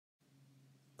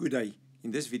Good day.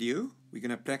 In this video, we're going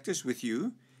to practice with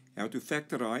you how to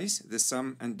factorize the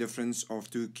sum and difference of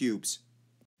two cubes.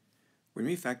 When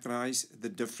we factorize the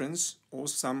difference or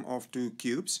sum of two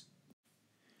cubes,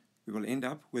 we will end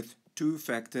up with two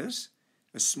factors,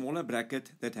 a smaller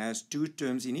bracket that has two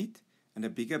terms in it, and a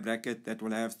bigger bracket that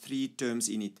will have three terms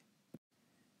in it.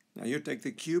 Now you take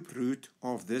the cube root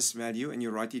of this value and you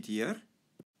write it here.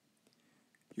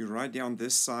 You write down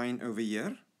this sign over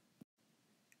here.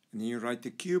 And then you write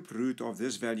the cube root of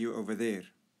this value over there.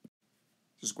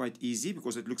 This is quite easy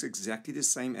because it looks exactly the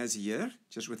same as here,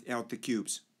 just without the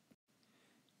cubes.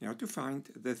 Now to find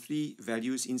the three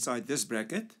values inside this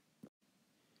bracket,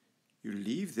 you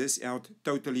leave this out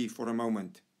totally for a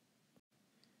moment.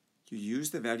 You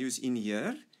use the values in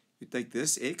here. You take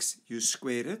this x, you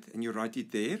square it, and you write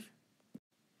it there.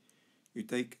 You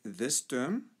take this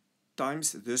term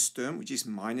times this term, which is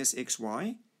minus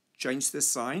xy, change the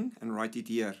sign and write it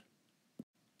here.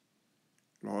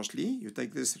 Lastly, you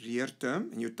take this rear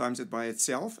term and you times it by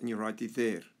itself and you write it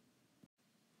there.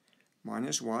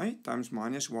 Minus y times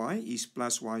minus y is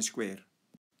plus y squared.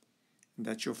 And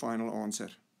that's your final answer.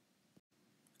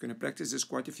 You're going to practice this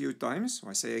quite a few times. So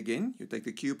I say again, you take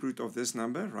the cube root of this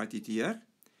number, write it here.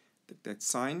 Take that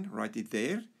sign, write it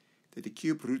there. Take the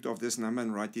cube root of this number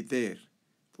and write it there.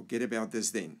 Forget about this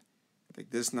then.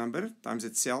 Take this number times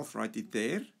itself, write it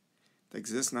there. Take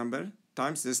this number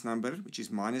times this number, which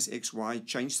is minus xy,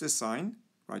 change the sign,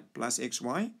 write plus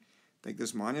xy. Take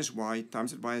this minus y,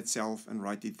 times it by itself, and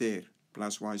write it there,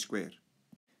 plus y squared.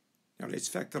 Now let's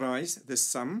factorize the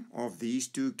sum of these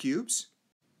two cubes.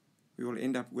 We will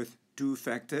end up with two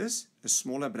factors, a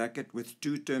smaller bracket with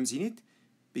two terms in it,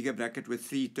 bigger bracket with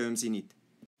three terms in it.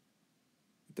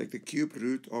 Take the cube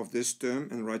root of this term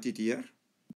and write it here.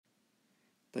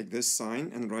 Take this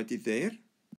sign and write it there.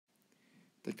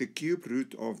 Take the cube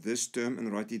root of this term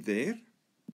and write it there.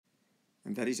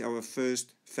 And that is our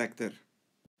first factor.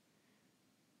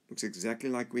 Looks exactly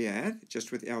like we had,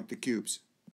 just without the cubes.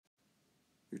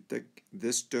 You take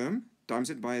this term, times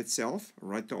it by itself,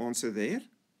 write the answer there.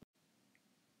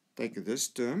 Take this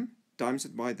term, times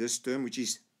it by this term, which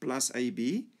is plus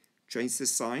AB, change the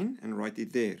sign and write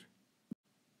it there,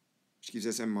 which gives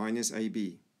us a minus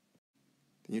AB.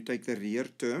 Then you take the rear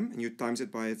term and you times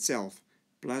it by itself.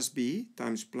 Plus b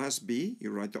times plus b,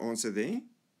 you write the answer there,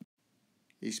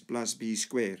 is plus b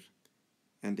squared.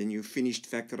 And then you finished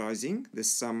factorizing the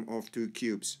sum of two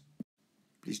cubes.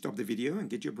 Please stop the video and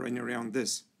get your brain around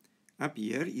this. Up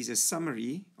here is a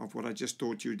summary of what I just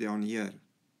taught you down here.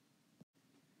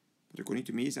 But according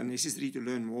to me, it's unnecessary to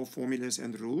learn more formulas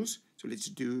and rules, so let's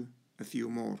do a few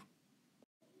more.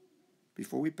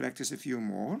 Before we practice a few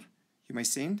more, you may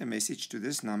send a message to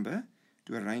this number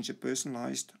to arrange a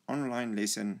personalized online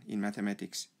lesson in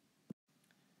mathematics.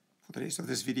 For the rest of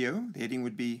this video, the heading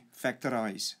would be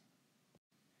Factorize.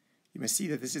 You must see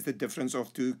that this is the difference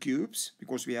of two cubes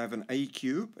because we have an a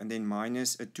cube and then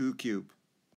minus a 2 cube.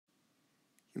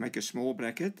 You make a small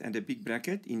bracket and a big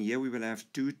bracket. In here we will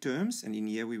have two terms and in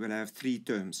here we will have three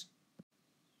terms.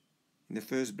 In the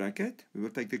first bracket, we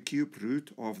will take the cube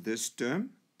root of this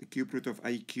term. The cube root of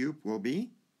a cube will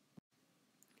be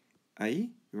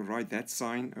a. We'll write that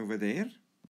sign over there.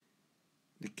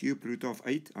 The cube root of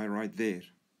 8 I write there,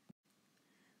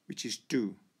 which is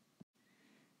 2.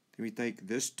 Then we take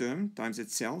this term times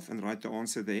itself and write the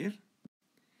answer there.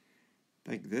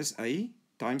 Take this a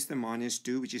times the minus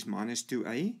 2, which is minus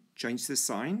 2a. Change the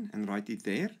sign and write it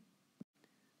there,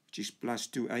 which is plus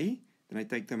 2a. Then I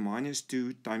take the minus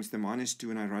 2 times the minus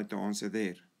 2 and I write the answer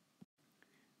there,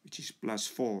 which is plus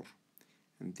 4.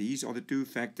 And these are the two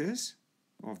factors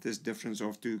of this difference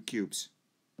of two cubes.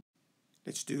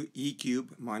 Let's do e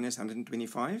cube minus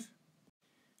 125.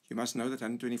 You must know that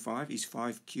 125 is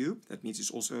 5 cubed. That means it's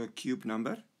also a cube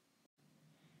number.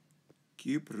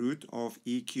 Cube root of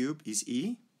e cube is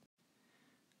e.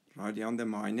 Write down the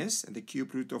minus, and the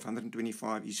cube root of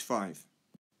 125 is 5.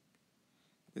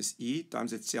 This e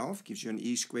times itself gives you an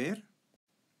e squared.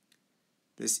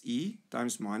 This e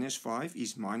times minus 5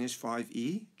 is minus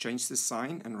 5e. Change the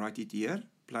sign and write it here,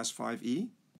 plus 5e.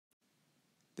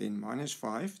 Then minus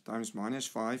 5 times minus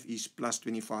 5 is plus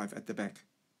 25 at the back.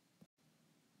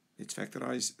 Let's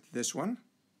factorize this one.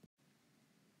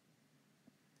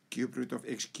 Cube root of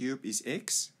x cubed is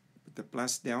x. Put the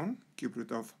plus down. Cube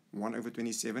root of 1 over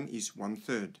 27 is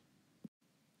 1/3.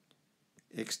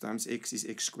 X times x is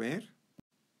x squared.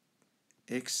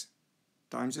 X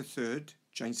times a third,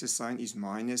 change the sign, is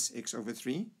minus x over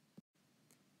 3.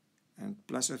 And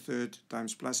plus a third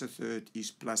times plus a third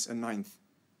is plus a 9th.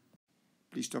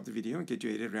 Please stop the video and get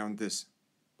your head around this.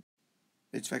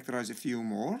 Let's factorize a few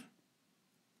more.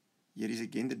 Here is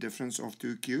again the difference of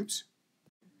two cubes.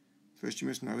 First you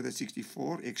must know that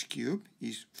 64x cubed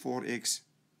is 4x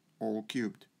all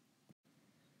cubed.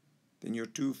 Then your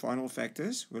two final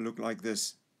factors will look like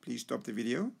this. Please stop the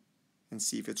video and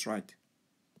see if it's right.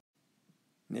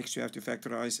 Next you have to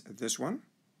factorize this one.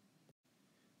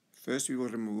 First we will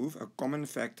remove a common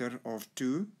factor of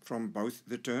 2 from both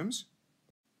the terms.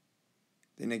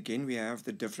 Then again we have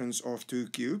the difference of two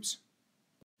cubes,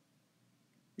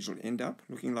 which will end up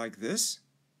looking like this.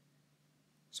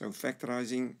 So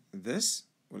factorizing this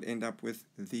will end up with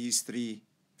these three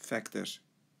factors.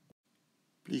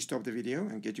 Please stop the video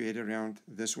and get your head around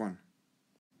this one.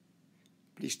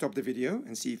 Please stop the video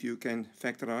and see if you can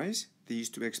factorize these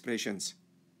two expressions.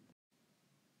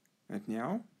 And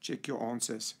now check your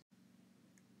answers.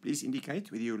 Please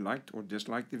indicate whether you liked or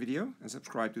disliked the video and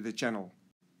subscribe to the channel.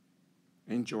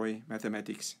 Enjoy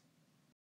mathematics.